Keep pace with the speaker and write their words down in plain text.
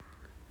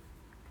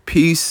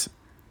Peace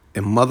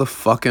and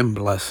motherfucking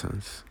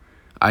blessings.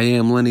 I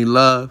am Lenny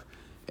Love,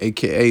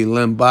 aka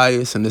Len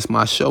Bias, and this is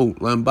my show,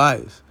 Len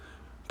Bias.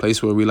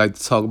 Place where we like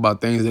to talk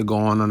about things that go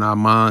on in our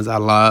minds,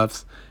 our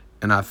lives,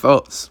 and our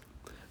thoughts.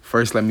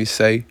 First, let me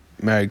say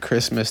Merry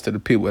Christmas to the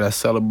people that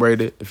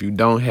celebrate it. If you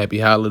don't, Happy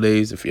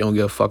Holidays. If you don't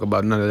give a fuck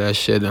about none of that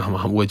shit, then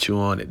I'm with you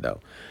on it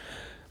though.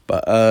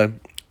 But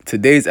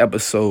today's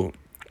episode,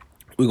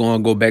 we're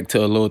gonna go back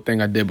to a little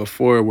thing I did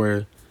before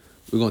where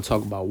we're gonna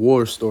talk about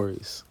war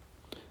stories.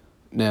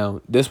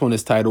 Now, this one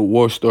is titled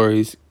War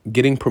Stories,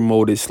 Getting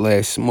Promoted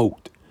 /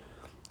 Smoked.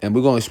 And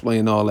we're going to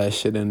explain all that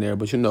shit in there.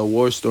 But,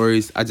 war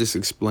stories, I just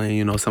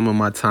explain, some of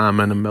my time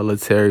in the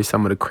military,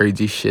 some of the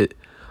crazy shit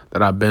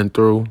that I've been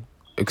through,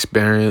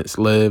 experienced,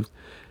 lived.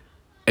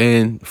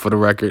 And for the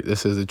record,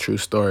 this is a true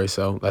story.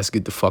 So let's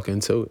get the fuck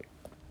into it.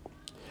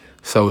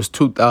 So it's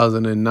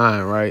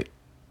 2009, right?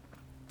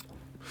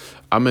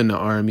 I'm in the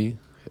Army,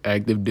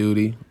 active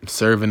duty,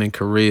 serving in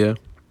Korea.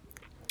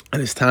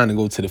 And it's time to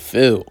go to the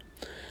field.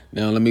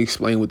 Now, let me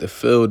explain what the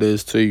field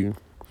is to you.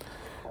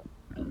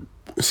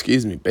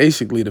 Excuse me.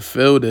 Basically, the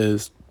field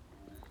is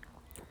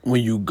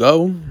when you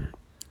go and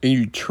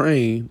you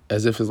train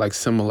as if it's like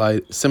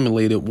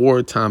simulated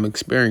wartime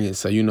experience.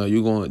 So,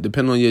 you're going to,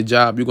 depending on your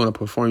job, you're going to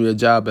perform your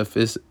job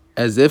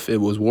as if it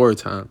was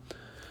wartime.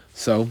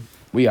 So,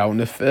 we out in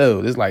the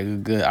field. It's like a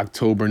good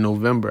October,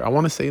 November. I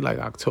want to say like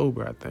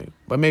October, I think.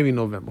 But maybe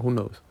November. Who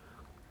knows?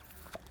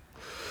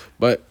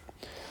 But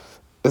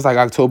it's like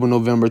October,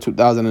 November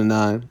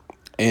 2009.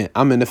 And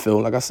I'm in the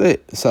field, like I said.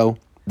 So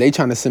they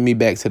trying to send me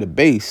back to the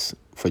base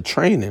for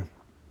training.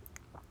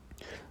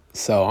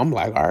 So I'm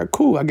like, all right,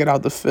 cool. I get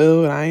out the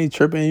field. I ain't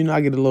tripping. I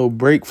get a little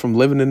break from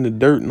living in the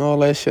dirt and all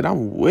that shit.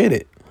 I'm with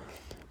it.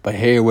 But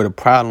here where the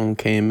problem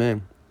came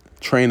in.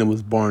 Training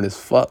was boring as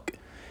fuck.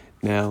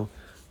 Now,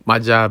 my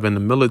job in the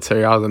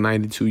military, I was a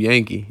 92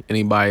 Yankee.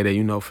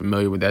 Anybody that,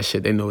 familiar with that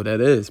shit, they know what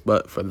that is.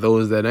 But for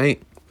those that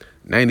ain't,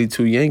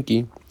 92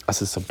 Yankee, that's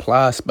a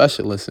supply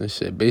specialist and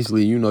shit.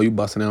 Basically, you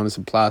busting down the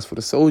supplies for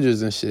the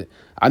soldiers and shit.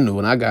 I knew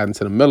when I got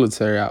into the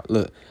military,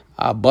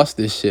 I bust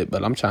this shit,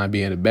 but I'm trying to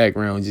be in the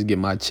background and just get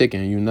my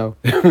chicken,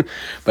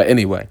 But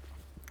anyway,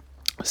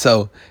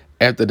 so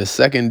after the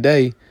second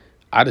day,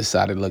 I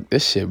decided, look,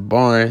 this shit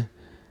boring.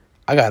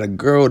 I got a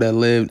girl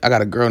named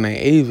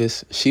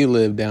Avis. She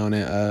lived down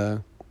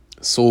in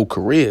Seoul,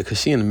 Korea,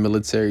 because she in the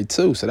military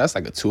too. So that's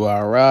like a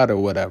 2-hour ride or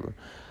whatever.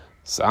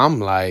 So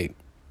I'm like,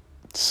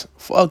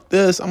 fuck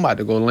this. I'm about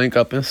to go link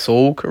up in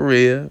Seoul,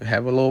 Korea,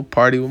 have a little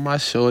party with my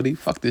shorty.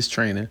 Fuck this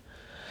training.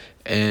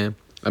 And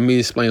let me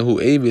explain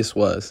who Avis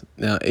was.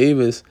 Now,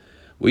 Avis,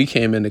 we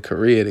came into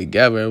Korea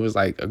together. It was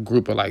like a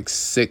group of like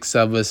 6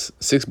 of us,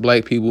 6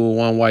 black people,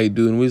 1 white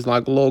dude, and we was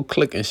like a little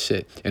clique and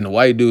shit. And the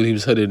white dude, he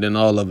was hooded than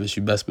all of us,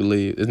 you best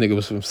believe. This nigga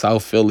was from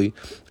South Philly.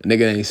 The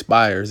nigga named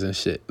Spires and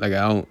shit. Like,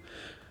 I don't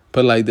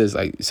put it like this.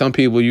 Like, some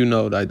people,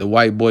 like the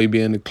white boy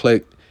be in the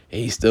clique, and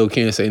he still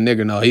can't say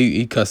nigga. No,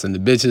 he cussing the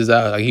bitches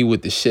out. Like, he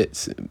with the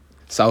shits.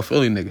 South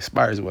Philly nigga,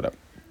 Spires, whatever.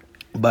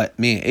 But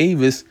me and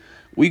Avis,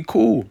 we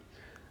cool.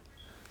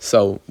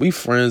 So, we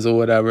friends or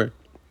whatever.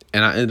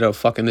 And I ended up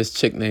fucking this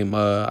chick named,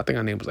 I think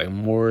her name was like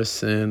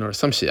Morrison or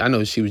some shit. I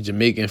know she was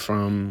Jamaican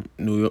from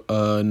New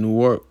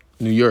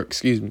York,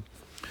 excuse me.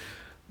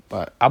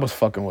 But I was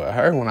fucking with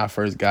her when I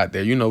first got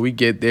there. We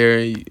get there,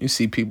 you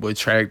see people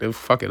attractive.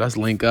 Fuck it, let's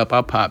link up.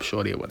 I'll pop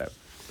shorty or whatever.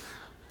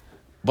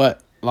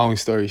 But long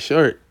story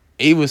short,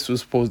 Avis was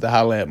supposed to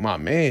holler at my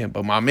man,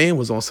 but my man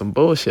was on some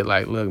bullshit.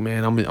 Like, look,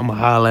 man, I'm going to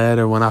holler at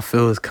her when I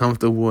feel it's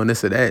comfortable and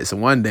this or that. So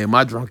one day,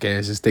 my drunk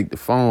ass just take the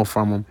phone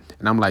from him.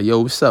 And I'm like, yo,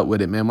 what's up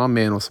with it, man? My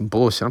man on some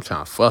bullshit. I'm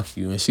trying to fuck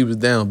you. And she was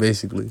down,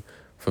 basically,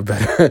 for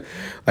better.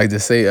 Like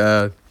to say,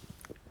 I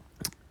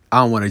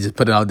don't want to just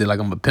put it out there like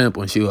I'm a pimp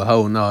when she a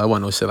hoe. No, it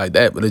wasn't no shit like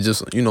that. But it's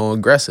just,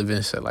 aggressive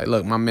and shit. Like,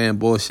 look, my man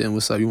bullshitting.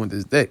 What's up? You want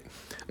this dick?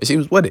 And she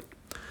was with it.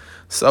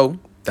 So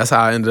that's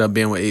how I ended up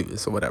being with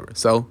Avis or whatever.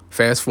 So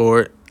fast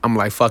forward. I'm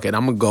like, fuck it.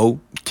 I'm going to go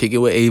kick it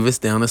with Avis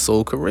down in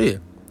Seoul,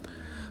 Korea.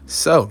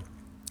 So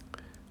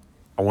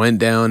I went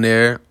down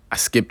there. I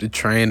skipped the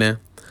training.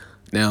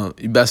 Now,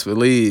 you best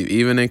believe,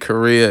 even in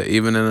Korea,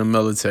 even in the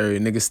military,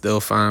 niggas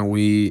still find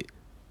weed.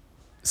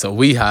 So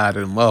we hide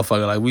in the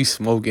motherfucker. Like, we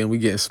smoking. We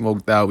getting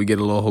smoked out. We get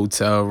a little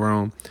hotel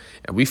room.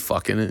 And we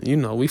fucking it.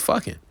 We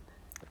fucking.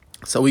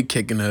 So we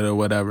kicking it or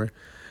whatever.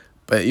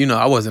 But,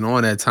 I wasn't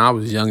on that time. I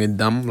was young and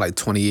dumb. Like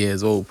 20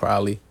 years old,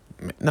 probably.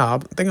 No, I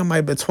think I might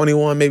have been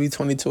 21, maybe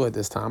 22 at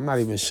this time. I'm not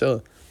even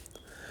sure.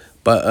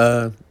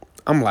 But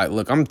I'm like,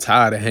 look, I'm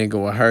tired of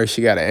hanging with her.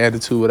 She got an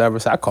attitude, whatever.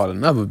 So I called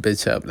another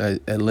bitch up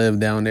that lived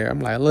down there.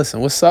 I'm like,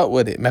 listen, what's up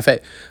with it? Matter of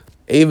fact,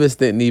 Avis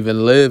didn't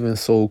even live in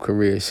Seoul,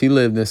 Korea. She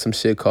lived in some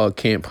shit called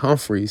Camp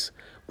Humphreys,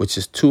 which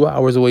is 2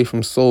 hours away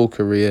from Seoul,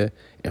 Korea,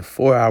 and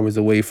 4 hours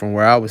away from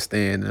where I was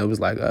staying. And it was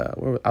like, I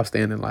was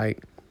staying in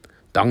like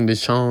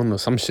Dongdaecheon or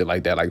some shit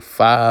like that. Like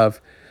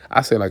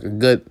I say like a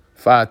good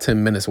 5-10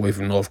 minutes away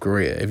from North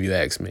Korea, if you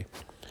ask me.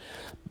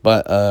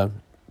 But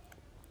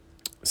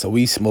so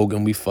we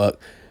smoking, we fuck,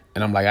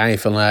 and I'm like, I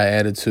ain't feeling her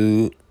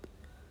attitude.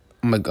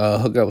 I'm gonna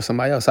hook up with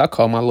somebody else. I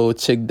call my little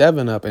chick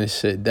Devin up and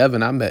shit.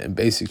 Devin, I met in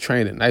basic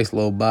training. Nice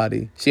little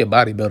body. She a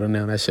bodybuilder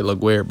now. That shit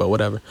look weird, but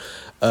whatever.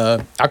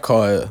 I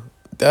call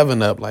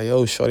Devin up like,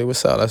 yo, shorty,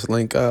 what's up? Let's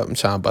link up. I'm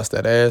trying to bust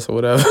that ass or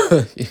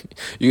whatever.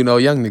 You know,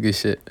 young nigga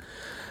shit.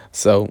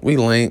 So we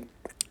link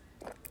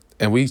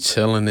and we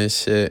chilling and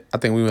shit. I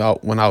think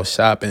went out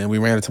shopping and we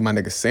ran into my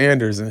nigga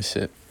Sanders and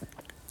shit.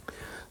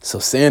 So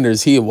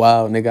Sanders, he a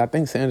wild nigga. I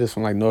think Sanders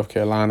from like North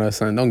Carolina or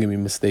something. Don't get me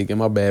mistaken.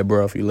 My bad,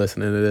 bro, if you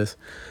listening to this.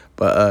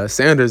 But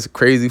Sanders,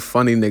 crazy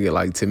funny nigga.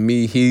 Like, to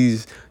me,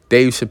 he's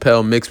Dave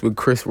Chappelle mixed with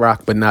Chris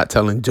Rock, but not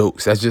telling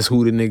jokes. That's just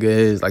who the nigga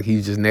is. Like,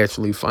 he's just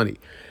naturally funny.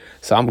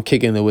 So I'm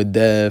kicking it with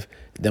Dev.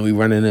 Then we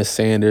run into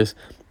Sanders.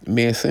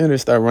 Me and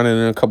Sanders start running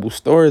in a couple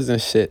stores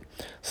and shit.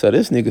 So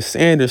this nigga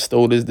Sanders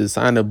stole this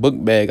designer book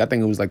bag. I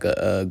think it was like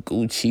a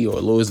Gucci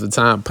or Louis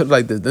Vuitton. Put it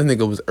like this. This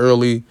nigga was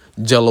early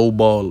Jello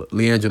Ball,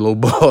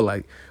 Leangelo Ball.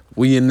 Like,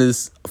 we in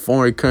this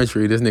foreign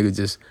country. This nigga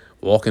just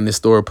walk in the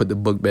store, put the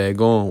book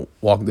bag on,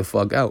 walk the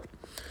fuck out.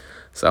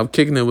 So I'm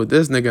kicking it with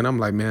this nigga, and I'm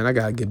like, man, I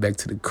gotta get back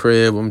to the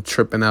crib. I'm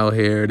tripping out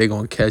here. They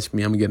gonna catch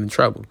me. I'm gonna get in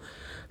trouble.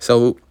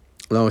 So,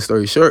 long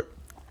story short,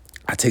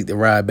 I take the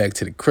ride back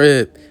to the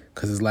crib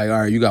because it's like, all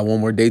right, you got one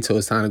more day till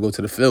it's time to go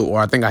to the field. Or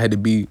I think I had to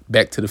be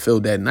back to the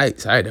field that night,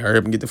 so I had to hurry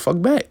up and get the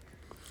fuck back.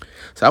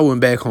 So I went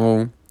back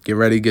home, get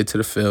ready to get to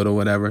the field or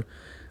whatever.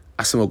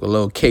 I smoked a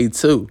little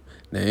K2.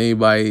 Now,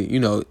 anybody, you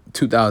know,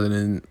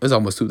 it's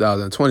almost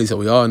 2020, so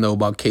we all know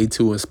about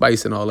K2 and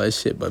Spice and all that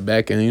shit. But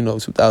back in,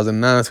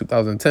 2009,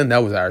 2010,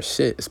 that was our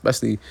shit,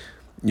 especially,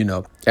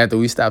 after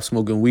we stopped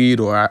smoking weed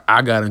or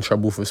I got in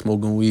trouble for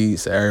smoking weed,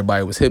 so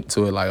everybody was hip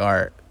to it, like, all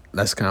right,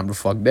 let's calm the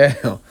fuck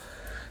down.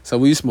 So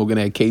we smoking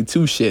that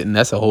K2 shit, and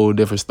that's a whole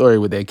different story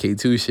with that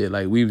K2 shit.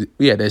 Like, we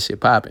had that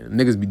shit popping.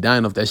 Niggas be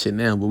dying off that shit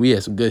now, but we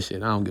had some good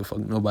shit. I don't give a fuck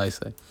nobody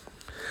say.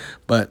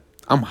 But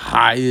I'm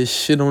high as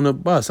shit on the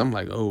bus. I'm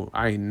like, oh,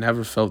 I ain't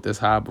never felt this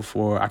high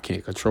before. I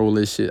can't control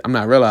this shit. I'm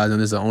not realizing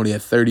this is only a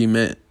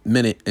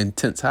 30-minute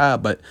intense high,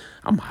 but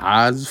I'm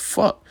high as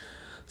fuck.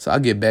 So I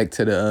get back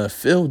to the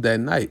field that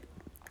night.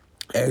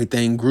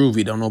 Everything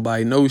groovy. Don't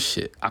nobody know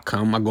shit. I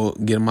go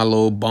get in my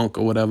little bunk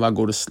or whatever. I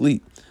go to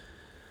sleep.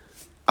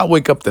 I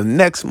wake up the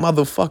next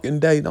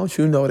motherfucking day. Don't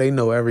you know they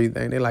know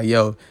everything? They like,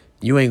 yo,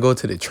 you ain't go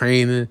to the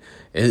training.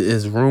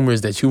 It's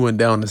rumors that you went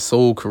down to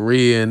Seoul,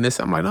 Korea, and this.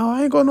 I'm like, no,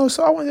 I ain't going no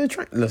Seoul. I went to the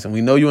training. Listen,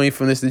 we know you ain't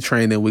finished the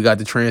training. We got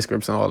the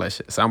transcripts and all that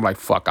shit. So I'm like,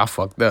 fuck, I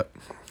fucked up.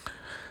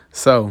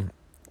 So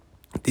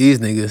these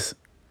niggas,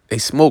 they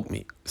smoke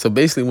me. So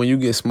basically, when you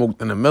get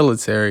smoked in the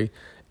military,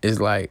 it's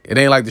like, it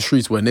ain't like the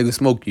streets where niggas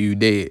smoke you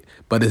dead.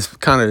 But it's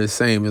kind of the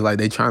same. It's like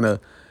they trying to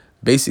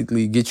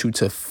basically get you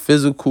to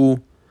physical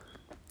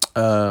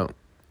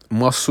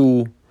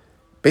muscle,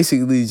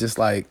 basically just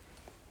like,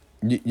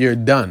 you're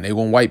done. They're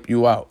going to wipe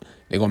you out.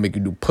 They're going to make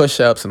you do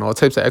push-ups and all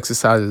types of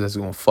exercises that's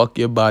going to fuck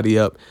your body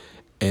up.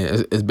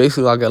 And it's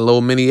basically like a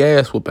little mini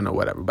ass whooping or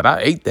whatever. But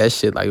I ate that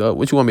shit like, oh,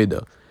 what you want me to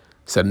do?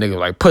 Said nigga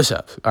like,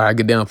 push-ups. All right,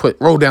 get down,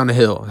 roll down the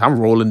hill. I'm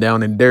rolling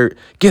down in dirt.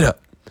 Get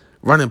up.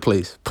 Run in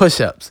place.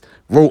 Push-ups.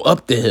 Roll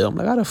up the hill. I'm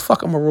like, how the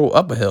fuck I'm going to roll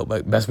up a hill?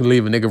 But best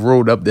believe a nigga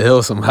rolled up the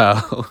hill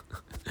somehow.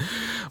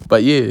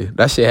 But yeah,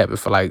 that shit happened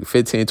for like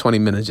 15, 20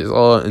 minutes, just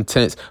all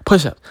intense.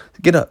 Push up,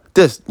 get up,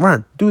 this,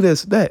 run, do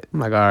this, that. I'm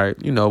like, all right,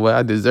 you know what,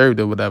 I deserved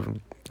it, whatever.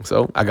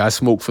 So I got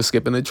smoked for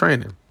skipping the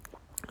training.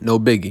 No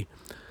biggie.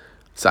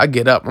 So I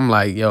get up, I'm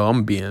like, yo,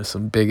 I'm being in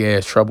some big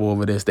ass trouble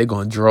over this. They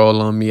gonna draw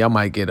on me. I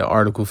might get an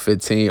Article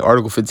 15.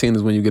 Article 15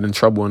 is when you get in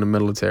trouble in the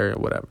military or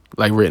whatever.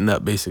 Like written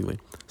up, basically.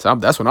 So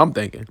that's what I'm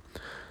thinking.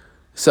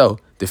 So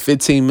the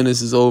 15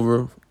 minutes is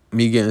over,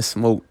 me getting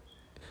smoked.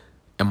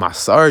 And my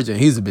sergeant,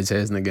 he's a bitch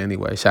ass nigga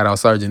anyway. Shout out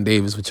Sergeant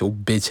Davis with your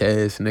bitch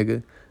ass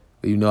nigga.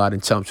 You know I done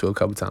chumped you a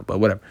couple times, but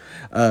whatever.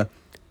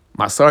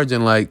 My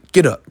sergeant like,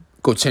 get up,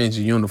 go change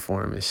your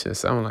uniform and shit.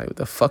 So I'm like, what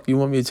the fuck you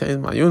want me to change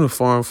my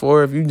uniform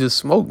for? If you just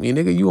smoked me,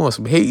 nigga, you want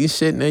some hating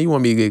shit, now you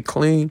want me to get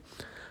clean.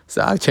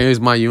 So I changed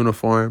my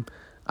uniform.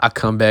 I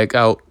come back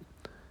out.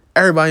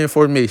 Everybody in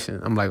formation.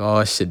 I'm like,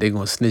 oh shit, they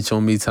gonna snitch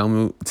on me,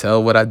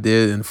 tell what I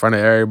did in front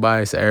of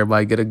everybody, so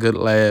everybody get a good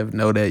laugh,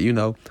 know that,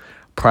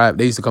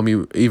 they used to call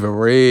me either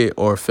Red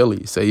or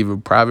Philly. So either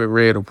Private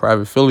Red or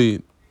Private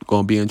Philly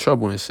gonna be in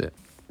trouble and shit.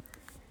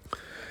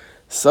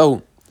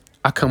 So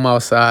I come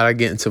outside, I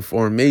get into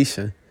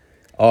formation.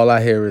 All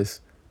I hear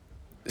is,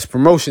 it's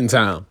promotion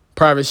time.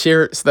 Private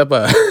Sherrod, step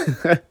up.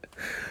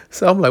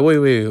 So I'm like, wait,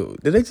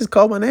 did they just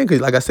call my name?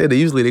 Because like I said,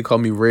 they call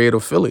me Red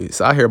or Philly.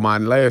 So I hear my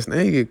last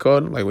name get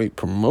called. I'm like, wait,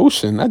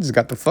 promotion? I just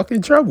got the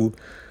fucking trouble.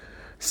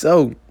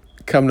 So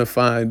come to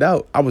find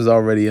out, I was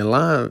already in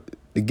line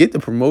to get the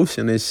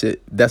promotion and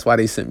shit. That's why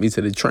they sent me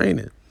to the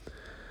training.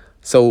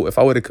 So if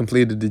I would have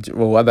completed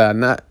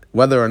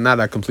whether or not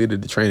I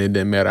completed the training, it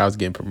didn't matter. I was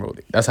getting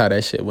promoted. That's how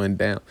that shit went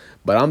down.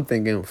 But I'm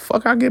thinking,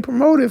 fuck, I get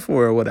promoted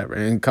for or whatever.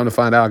 And come to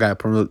find out, I got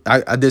promoted.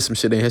 I did some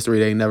shit in history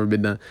that ain't never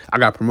been done. I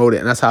got promoted,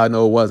 and that's how I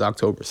know it was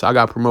October. So I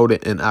got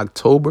promoted in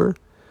October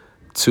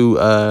to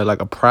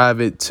like a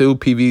private 2,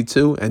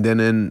 PV2, and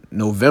then in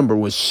November,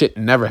 when shit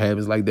never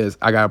happens like this,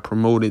 I got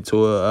promoted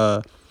to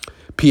a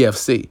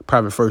PFC,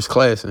 private first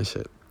class and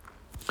shit.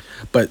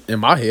 But in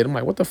my head, I'm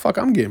like, what the fuck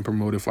I'm getting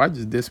promoted for? I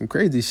just did some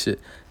crazy shit.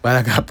 But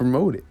I got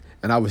promoted.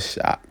 And I was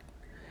shocked.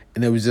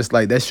 And it was just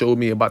like, that showed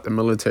me about the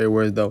military,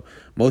 whereas though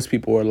most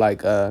people are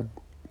like,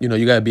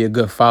 you got to be a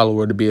good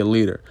follower to be a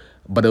leader.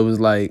 But it was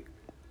like,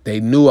 they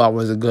knew I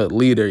was a good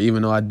leader,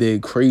 even though I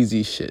did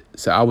crazy shit.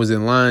 So I was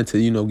in line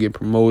to, get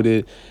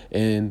promoted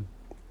and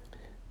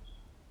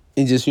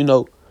just,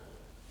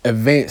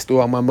 advance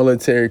throughout my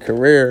military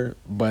career.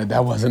 But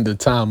that wasn't the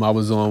time I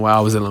was on while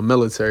I was in the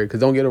military. Because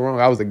don't get it wrong,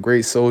 I was a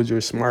great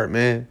soldier, smart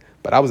man.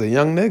 But I was a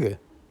young nigga.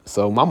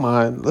 So my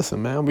mind,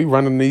 listen, man, we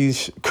running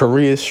these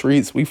Korea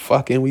streets, we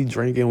fucking, we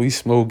drinking, we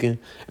smoking.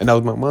 And that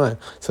was my mind.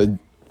 So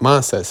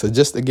mindset. So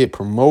just to get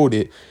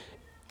promoted,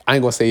 I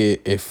ain't gonna say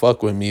it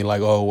fuck with me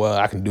like, oh, well,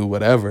 I can do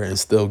whatever and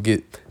still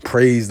get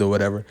praised or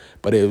whatever.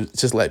 But it was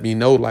just let me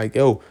know like,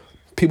 yo,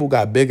 people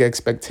got big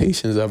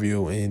expectations of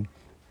you and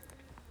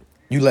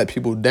you let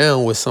people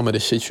down with some of the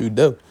shit you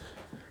do.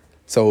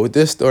 So with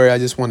this story, I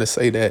just want to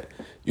say that,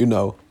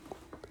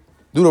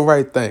 do the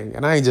right thing.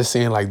 And I ain't just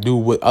saying like do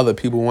what other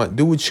people want.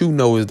 Do what you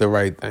know is the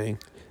right thing.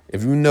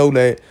 If you know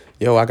that,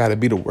 yo, I got to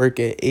be to work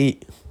at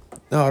 8.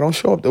 No, don't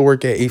show up to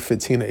work at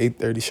 8:15 or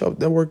 8:30. Show up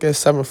to work at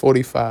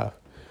 7:45.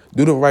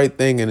 Do the right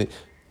thing and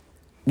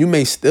you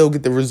may still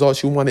get the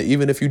results you wanted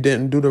even if you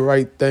didn't do the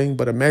right thing.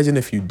 But imagine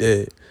if you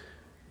did.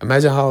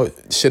 Imagine how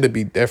should it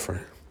be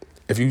different.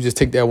 If you just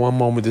take that one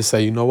moment to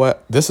say, you know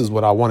what, this is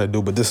what I want to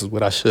do, but this is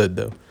what I should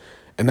do.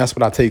 And that's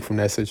what I take from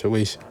that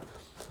situation.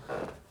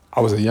 I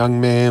was a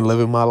young man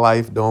living my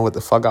life, doing what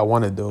the fuck I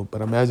want to do.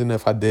 But imagine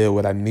if I did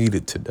what I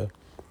needed to do.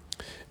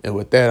 And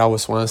with that, I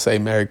just want to say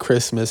Merry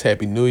Christmas,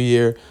 Happy New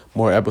Year.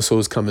 More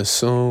episodes coming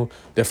soon.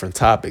 Different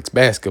topics,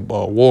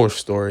 basketball, war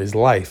stories,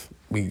 life.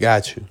 We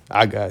got you.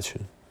 I got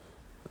you.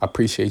 I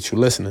appreciate you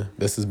listening.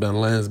 This has been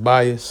Lens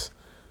Bias.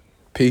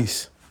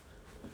 Peace.